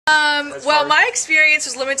Well, my experience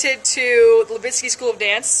was limited to the Levitsky School of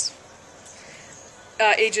Dance,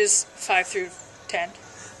 ages 5 through 10,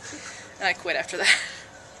 and I quit after that.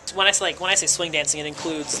 When I say swing dancing, it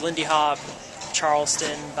includes Lindy Hop,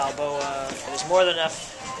 Charleston, Balboa. There's more than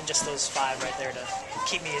enough in just those 5 right there to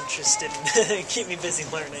keep me interested and keep me busy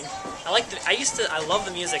learning. I love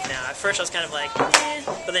the music now. At first I was kind of like, eh,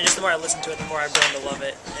 but then just the more I listen to it, the more I've grown to love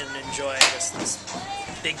it and enjoy this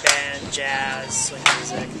big band, jazz, swing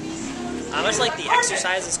music. I just like the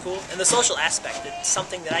exercise is cool, and the social aspect. It's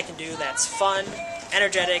something that I can do that's fun,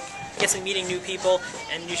 energetic, gets me meeting new people,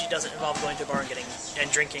 and usually doesn't involve going to a bar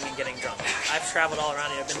and drinking and getting drunk. I've traveled all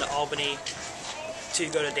around here. I've been to Albany to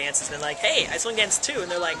go to dances, and been like, hey, I swing dance too, and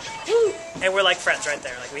they're like, woo! And we're like friends right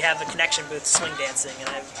there. Like, we have a connection booth swing dancing, and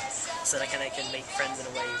I've said I kind of can make friends in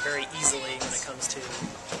a way very easily when it comes to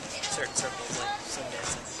certain circles like swing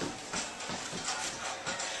dancing.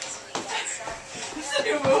 This is a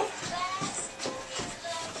new move.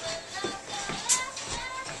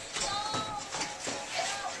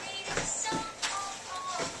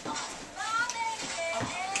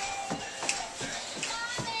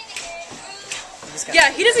 Yeah,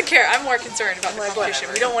 he doesn't care. I'm more concerned about the competition.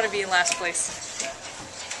 We don't want to be in last place.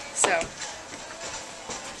 So...